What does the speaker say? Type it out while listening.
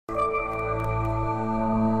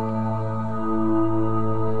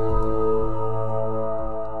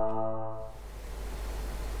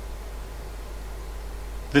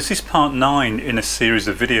This is part 9 in a series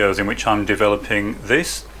of videos in which I'm developing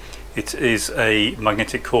this. It is a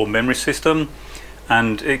magnetic core memory system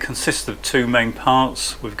and it consists of two main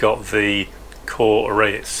parts. We've got the core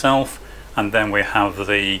array itself and then we have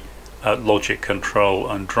the logic control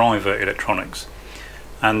and driver electronics.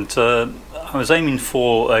 And I was aiming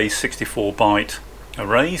for a 64-byte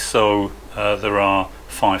array, so there are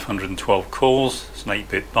 512 cores. It's an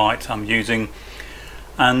 8-bit byte I'm using.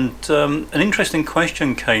 And an interesting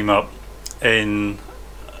question came up in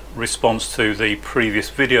response to the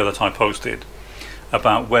previous video that I posted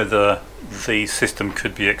about whether the system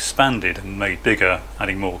could be expanded and made bigger,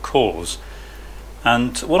 adding more cores.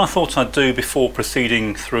 And what I thought I'd do before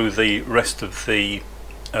proceeding through the rest of the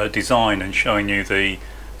design and showing you the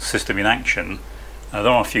system in action, there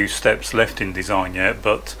are a few steps left in design yet,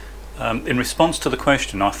 but in response to the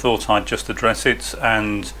question I thought I'd just address it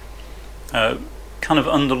and kind of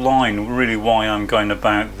underline really why I'm going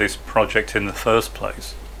about this project in the first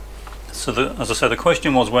place. So as I said, the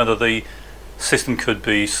question was whether the system could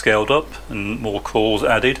be scaled up and more cores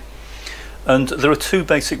added. And there are two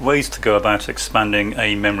basic ways to go about expanding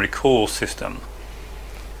a memory core system.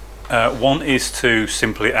 One is to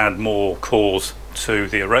simply add more cores to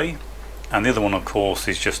the array, and the other one of course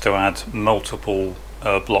is just to add multiple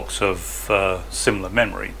blocks of similar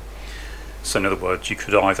memory. So in other words, you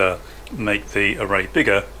could either make the array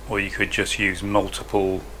bigger or you could just use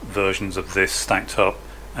multiple versions of this stacked up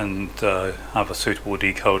and have a suitable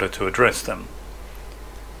decoder to address them.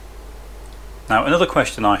 Now another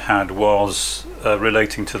question I had was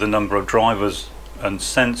relating to the number of drivers and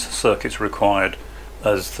sense circuits required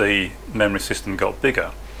as the memory system got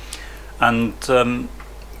bigger. And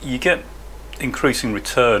you get increasing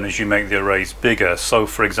return as you make the arrays bigger. So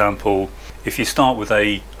for example, if you start with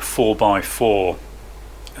a 4x4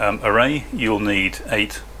 array, you'll need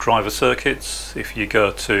 8 driver circuits. If you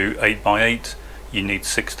go to 8x8, you need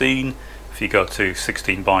 16. If you go to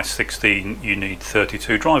 16x16, you need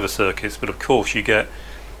 32 driver circuits. But of course you get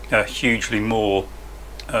a hugely more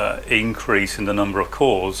increase in the number of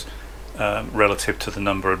cores relative to the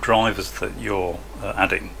number of drivers that you're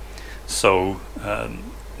adding. So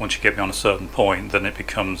once you get beyond a certain point, then it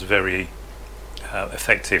becomes very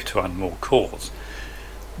effective to add more cores.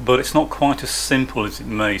 But it's not quite as simple as it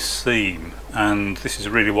may seem, and this is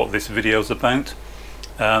really what this video is about.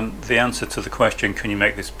 The answer to the question, can you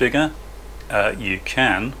make this bigger? You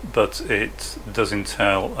can, but it does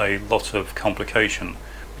entail a lot of complication,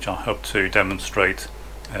 which I hope to demonstrate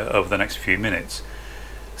over the next few minutes.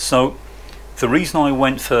 So the reason I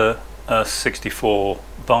went for 64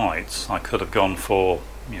 bytes, I could have gone for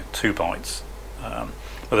 2 bytes,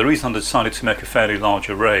 but the reason I decided to make a fairly large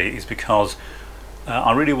array is because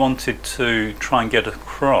I really wanted to try and get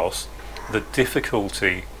across the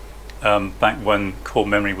difficulty back when core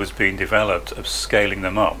memory was being developed of scaling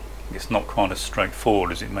them up. It's not quite as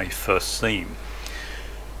straightforward as it may first seem.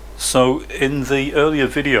 So in the earlier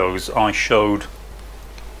videos I showed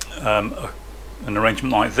an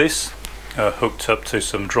arrangement like this, hooked up to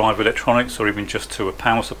some driver electronics or even just to a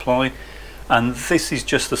power supply, and this is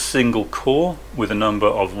just a single core with a number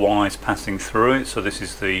of wires passing through it. So this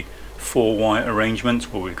is the 4-wire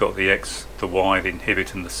arrangement where we've got the X, the Y, the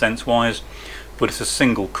inhibit and the sense wires, but it's a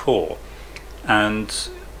single core, and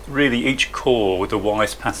really each core with the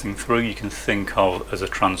wires passing through you can think of as a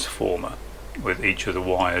transformer, with each of the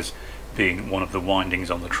wires being one of the windings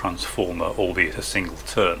on the transformer, albeit a single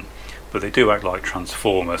turn. But they do act like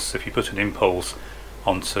transformers. So if you put an impulse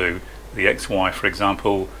onto the XY, for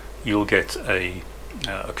example, you'll get a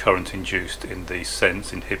current induced in the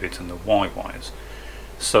sense, inhibit and the Y wires.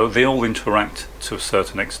 So they all interact to a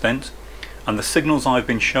certain extent, and the signals I've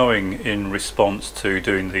been showing in response to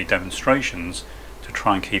doing the demonstrations to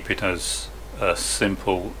try and keep it as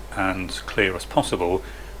simple and clear as possible,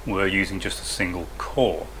 we're using just a single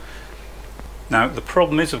core. Now the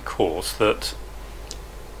problem is of course that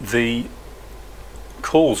the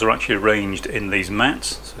cores are actually arranged in these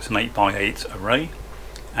mats, so it's an 8x8 array,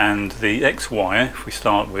 and the X wire, if we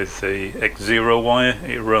start with the X0 wire,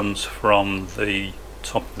 it runs from the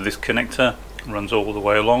top of this connector, runs all the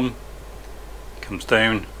way along, comes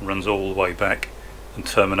down, runs all the way back and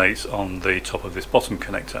terminates on the top of this bottom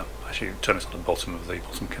connector. Actually it terminates on the bottom of the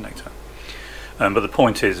bottom connector. But the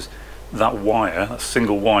point is that wire, a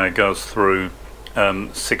single wire, goes through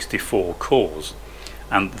 64 cores,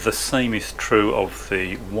 and the same is true of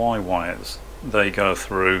the Y wires. They go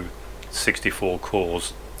through 64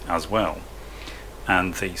 cores as well,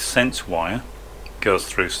 and the sense wire goes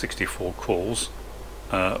through 64 cores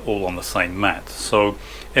all on the same mat. So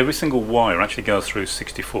every single wire actually goes through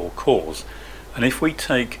 64 cores, and if we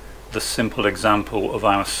take the simple example of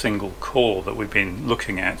our single core that we've been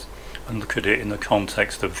looking at and look at it in the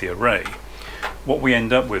context of the array, what we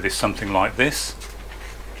end up with is something like this.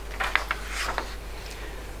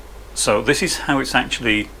 So this is how it's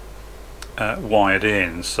actually wired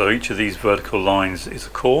in. So each of these vertical lines is a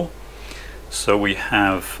core. So we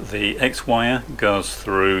have the X wire goes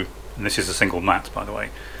through, and this is a single mat by the way,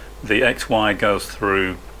 the X wire goes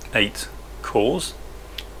through 8 cores,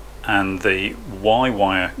 and the Y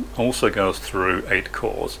wire also goes through 8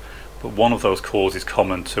 cores, but one of those cores is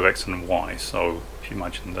common to X and Y. So if you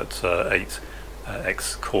imagine that 8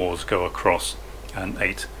 X cores go across and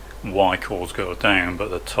 8 Y cores go down, but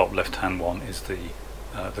the top left hand one is the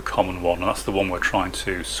common one, and that's the one we're trying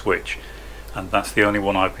to switch, and that's the only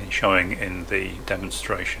one I've been showing in the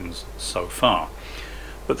demonstrations so far.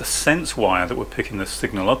 But the sense wire that we're picking the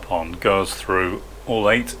signal up on goes through all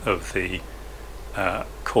 8 of the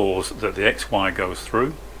cores that the X wire goes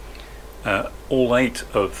through, all 8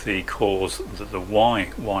 of the cores that the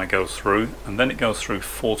Y wire goes through, and then it goes through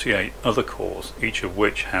 48 other cores, each of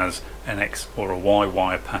which has an X or a Y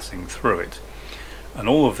wire passing through it. And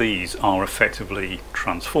all of these are effectively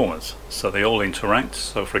transformers, so they all interact.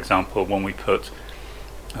 So for example, when we put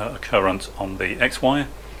a current on the X wire,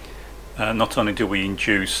 not only do we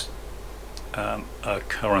induce a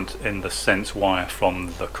current in the sense wire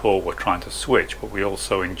from the core we're trying to switch, but we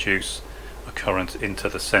also induce a current into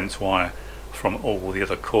the sense wire from all the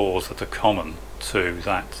other cores that are common to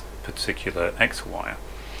that particular X wire.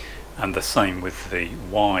 And the same with the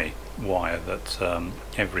Y wire, that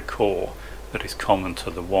every core that is common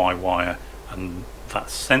to the Y wire and that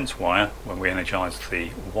sense wire, when we energize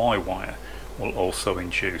the Y wire, will also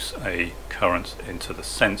induce a current into the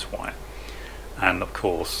sense wire. And of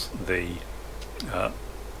course the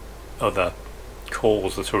other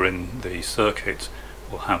cores that are in the circuit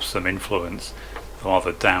will have some influence, they'll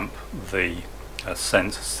either damp the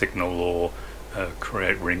sense signal or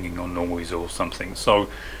create ringing or noise or something. So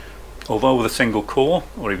although with a single core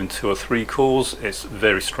or even 2 or 3 cores, it's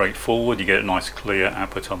very straightforward. You get a nice clear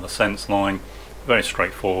output on the sense line, very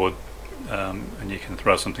straightforward, and you can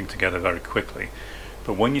throw something together very quickly.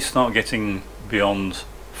 But when you start getting beyond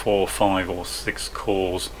 4, 5 or 6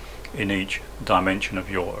 cores in each dimension of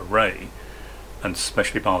your array, and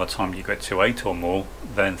especially by the time you get to 8 or more,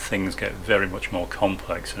 then things get very much more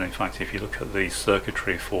complex. And in fact, if you look at the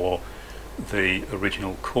circuitry for the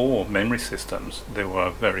original core memory systems, they were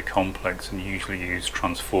very complex and usually used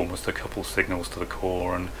transformers to couple signals to the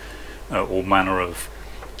core, and all manner of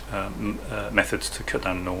methods to cut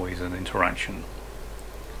down noise and interaction.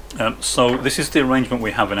 So this is the arrangement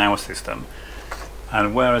we have in our system,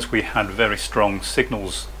 and whereas we had very strong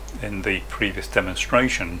signals in the previous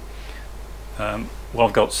demonstration, what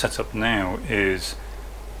I've got set up now is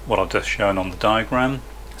what I've just shown on the diagram.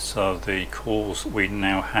 So the cores we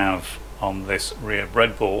now have on this rear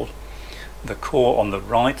breadboard, the core on the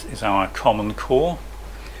right is our common core,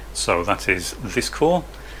 so that is this core,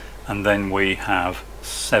 and then we have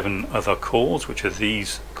 7 other cores, which are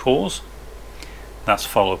these cores. That's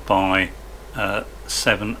followed by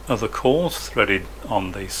 7 other cores threaded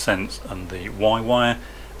on the sense and the Y wire,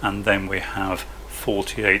 and then we have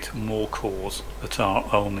 48 more cores that are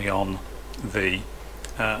only on the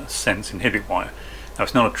sense inhibit wire. Now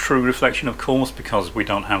it's not a true reflection, of course, because we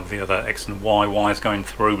don't have the other X and Y wires going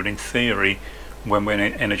through, but in theory, when we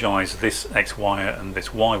energize this X wire and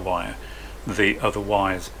this Y wire, the other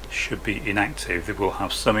wires should be inactive. They will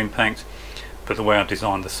have some impact, but the way I've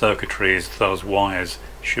designed the circuitry is those wires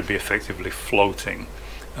should be effectively floating,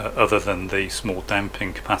 other than the small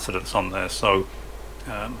damping capacitors on there, so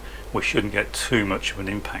we shouldn't get too much of an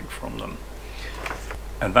impact from them.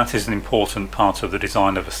 And that is an important part of the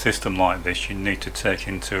design of a system like this. You need to take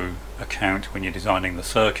into account when you're designing the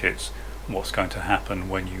circuits what's going to happen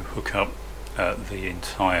when you hook up the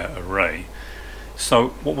entire array. So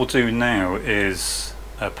what we'll do now is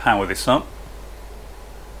power this up.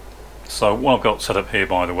 So what I've got set up here,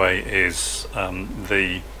 by the way, is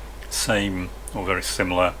the same or very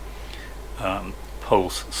similar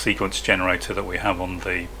pulse sequence generator that we have on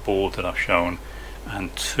the board that I've shown,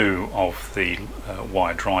 and 2 of the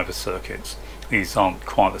wire driver circuits. These aren't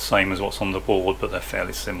quite the same as what's on the board, but they're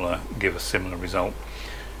fairly similar, give a similar result.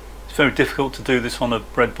 It's very difficult to do this on a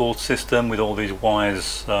breadboard system with all these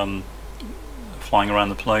wires flying around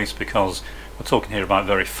the place, because we're talking here about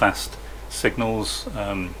very fast signals,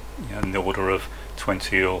 in the order of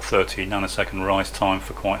 20 or 30 nanosecond rise time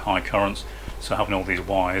for quite high currents. So having all these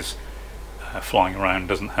wires flying around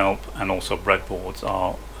doesn't help, and also breadboards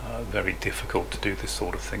are very difficult to do this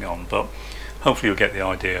sort of thing on, but hopefully you'll get the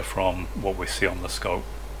idea from what we see on the scope.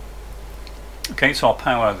 Okay, so I'll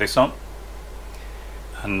power this up,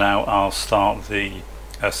 and now I'll start the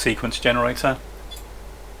sequence generator.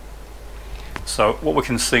 So what we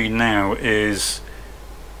can see now is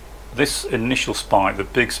this initial spike, the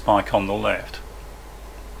big spike on the left.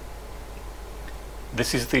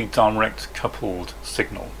 This is the direct coupled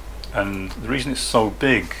signal, and the reason it's so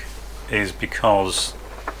big is because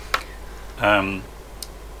we're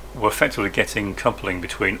effectively getting coupling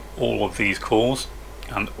between all of these cores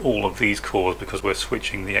and all of these cores, because we're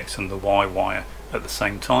switching the X and the Y wire at the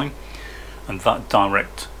same time, and that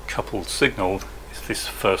direct coupled signal is this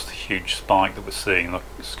first huge spike that we're seeing. The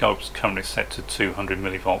scope's currently set to 200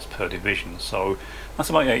 millivolts per division, so that's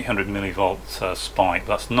about 800 millivolt spike.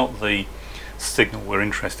 That's not the signal we're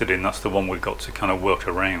interested in, that's the one we've got to kind of work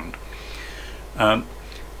around.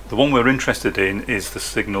 The one we're interested in is the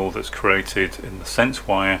signal that's created in the sense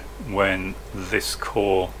wire when this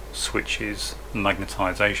core switches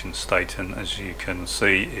magnetization state, and as you can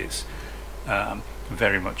see it's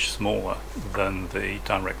very much smaller than the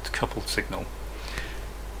direct coupled signal.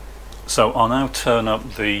 So I'll now turn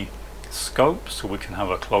up the scope so we can have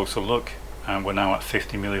a closer look, and we're now at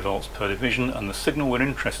 50 millivolts per division, and the signal we're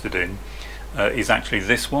interested in is actually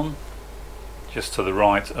this one just to the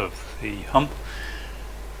right of the hump.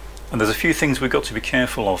 And there's a few things we've got to be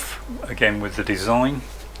careful of again with the design.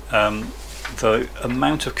 The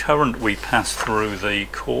amount of current we pass through the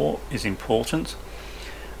core is important,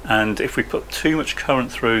 and if we put too much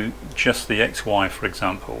current through just the XY, for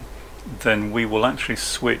example, then we will actually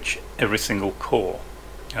switch every single core,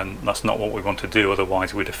 and that's not what we want to do.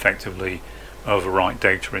 Otherwise we'd effectively overwrite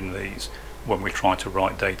data in these when we try to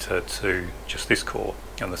write data to just this core,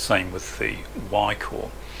 and the same with the Y core.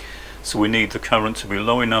 So we need the current to be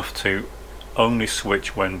low enough to only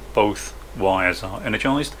switch when both wires are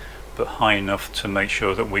energized, but high enough to make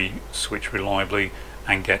sure that we switch reliably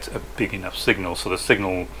and get a big enough signal. So the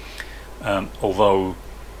signal, although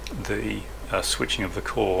the switching of the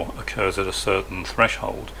core occurs at a certain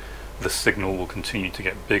threshold, the signal will continue to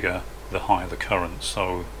get bigger the higher the current.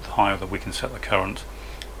 So the higher that we can set the current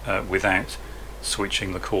without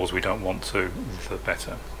switching the cores we don't want to, the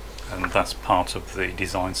better. And that's part of the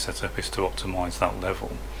design setup, is to optimize that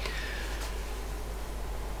level.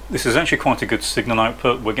 This is actually quite a good signal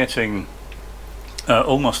output. We're getting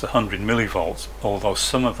almost 100 millivolts, although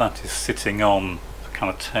some of that is sitting on the kind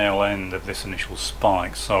of tail end of this initial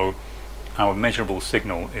spike. So our measurable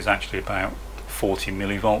signal is actually about 40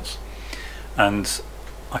 millivolts, and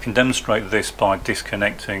I can demonstrate this by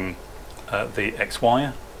disconnecting the X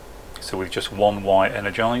wire. So with just one wire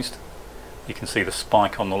energized, you can see the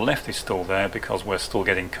spike on the left is still there because we're still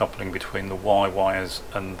getting coupling between the Y wires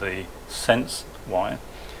and the sense wire,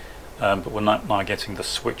 but we're not now getting the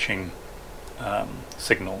switching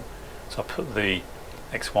signal. So I put the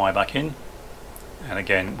XY back in, and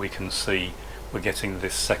again we can see we're getting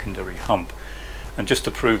this secondary hump. And just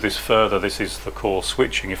to prove this further, this is the core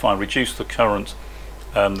switching. If I reduce the current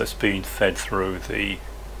that's being fed through the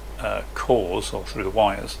cores or through the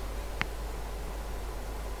wires,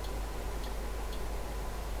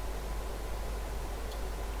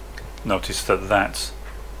 notice that that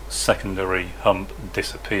secondary hump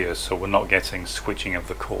disappears, so we're not getting switching of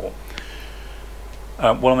the core.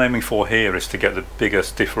 What I'm aiming for here is to get the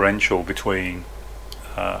biggest differential between,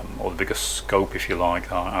 or the biggest scope if you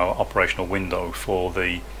like, our operational window for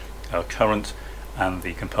the current and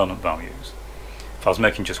the component values. If I was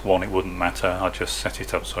making just one, it wouldn't matter, I'd just set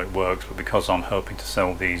it up so it works, but because I'm hoping to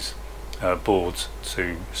sell these boards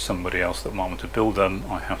to somebody else that might want to build them,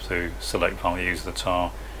 I have to select values that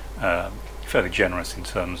are fairly generous in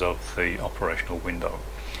terms of the operational window.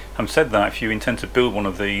 Having said that, if you intend to build one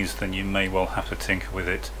of these, then you may well have to tinker with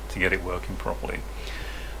it to get it working properly.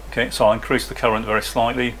 Okay, so I'll increase the current very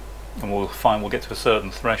slightly, and we'll find we'll get to a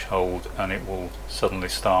certain threshold and it will suddenly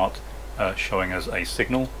start showing us a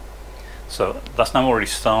signal. So that's now already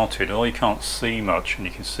started, although you can't see much, and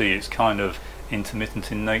you can see it's kind of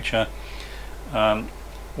intermittent in nature.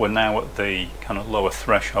 We're now at the kind of lower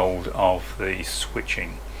threshold of the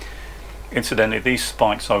switching. Incidentally, these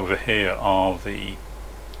spikes over here are the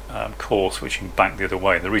core switching back the other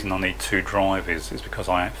way. The reason I need two drivers is because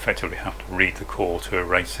I effectively have to read the core to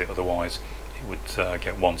erase it, otherwise it would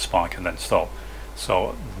get one spike and then stop.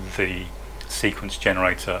 So the sequence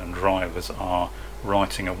generator and drivers are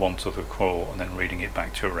writing a one to the core and then reading it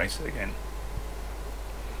back to erase it again.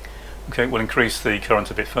 Okay, we'll increase the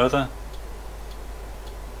current a bit further,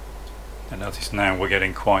 and notice now we're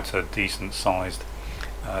getting quite a decent sized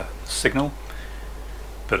signal,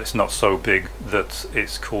 but it's not so big that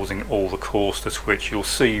it's causing all the cores to switch. You'll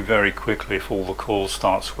see very quickly if all the cores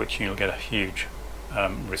start switching, you'll get a huge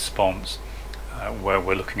response, where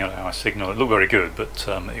we're looking at our signal. It look very good, but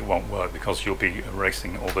it won't work because you'll be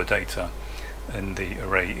erasing all the data in the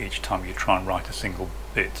array each time you try and write a single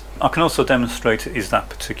bit. I can also demonstrate is that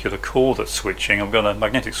particular core that's switching. I've got a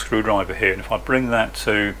magnetic screwdriver here, and if I bring that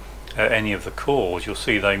to any of the cores, you'll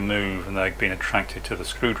see they move and they've been attracted to the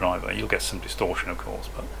screwdriver. You'll get some distortion, of course,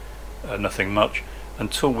 but nothing much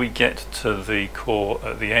until we get to the core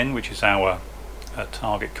at the end, which is our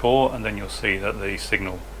target core, and then you'll see that the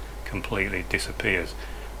signal completely disappears.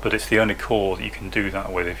 But it's the only core that you can do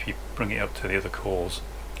that with. If you bring it up to the other cores,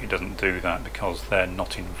 it doesn't do that because they're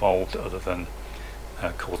not involved other than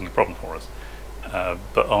causing a problem for us.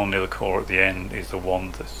 But only the core at the end is the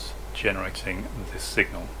one that's generating this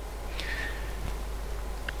signal.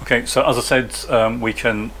 Okay, so as I said, we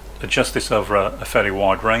can adjust this over a fairly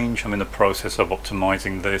wide range. I'm in the process of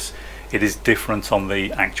optimizing this. It is different on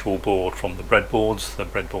the actual board from the breadboards. The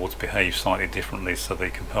breadboards behave slightly differently, so the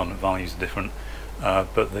component values are different,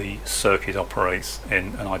 but the circuit operates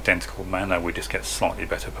in an identical manner. We just get slightly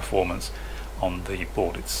better performance on the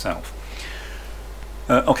board itself.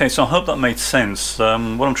 Okay, so I hope that made sense. What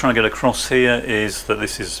I'm trying to get across here is that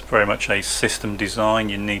this is very much a system design.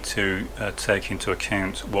 You need to take into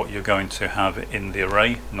account what you're going to have in the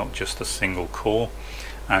array, not just a single core,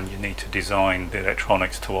 and you need to design the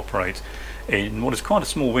electronics to operate in what is quite a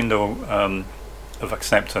small window of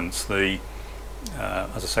acceptance. As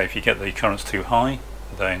I say, if you get the currents too high,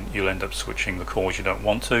 then you'll end up switching the cores you don't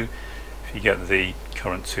want to. If you get the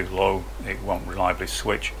current too low, it won't reliably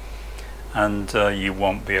switch, and you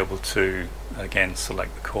won't be able to again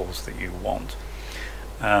select the cores that you want.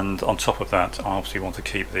 And on top of that, I obviously want to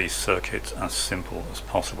keep these circuits as simple as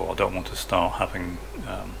possible. I don't want to start having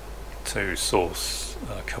to source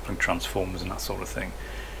coupling transformers and that sort of thing.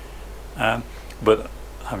 But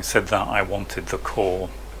having said that, I wanted the core,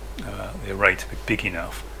 the array, to be big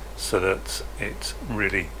enough so that it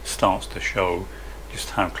really starts to show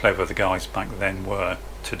just how clever the guys back then were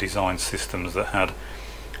to design systems that had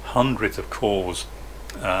hundreds of cores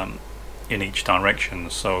in each direction.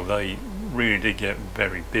 So they really did get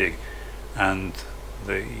very big, and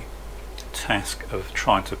the task of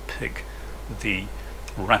trying to pick the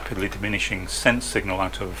rapidly diminishing sense signal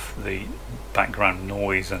out of the background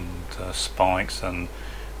noise and spikes and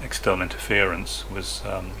external interference was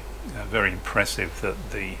very impressive,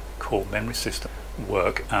 that the core memory system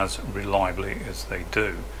work as reliably as they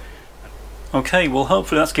do. Okay, well,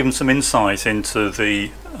 hopefully that's given some insight into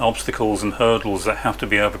the obstacles and hurdles that have to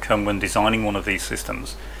be overcome when designing one of these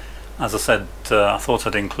systems. As I said, I thought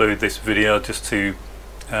I'd include this video just to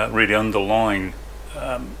really underline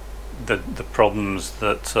the problems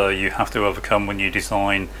that you have to overcome when you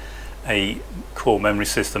design a core memory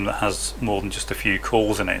system that has more than just a few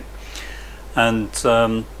cores in it. And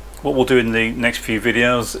what we'll do in the next few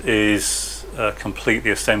videos is complete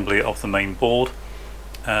the assembly of the main board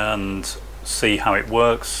and see how it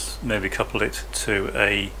works, maybe couple it to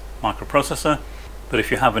a microprocessor. But if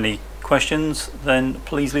you have any questions, then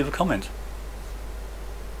please leave a comment.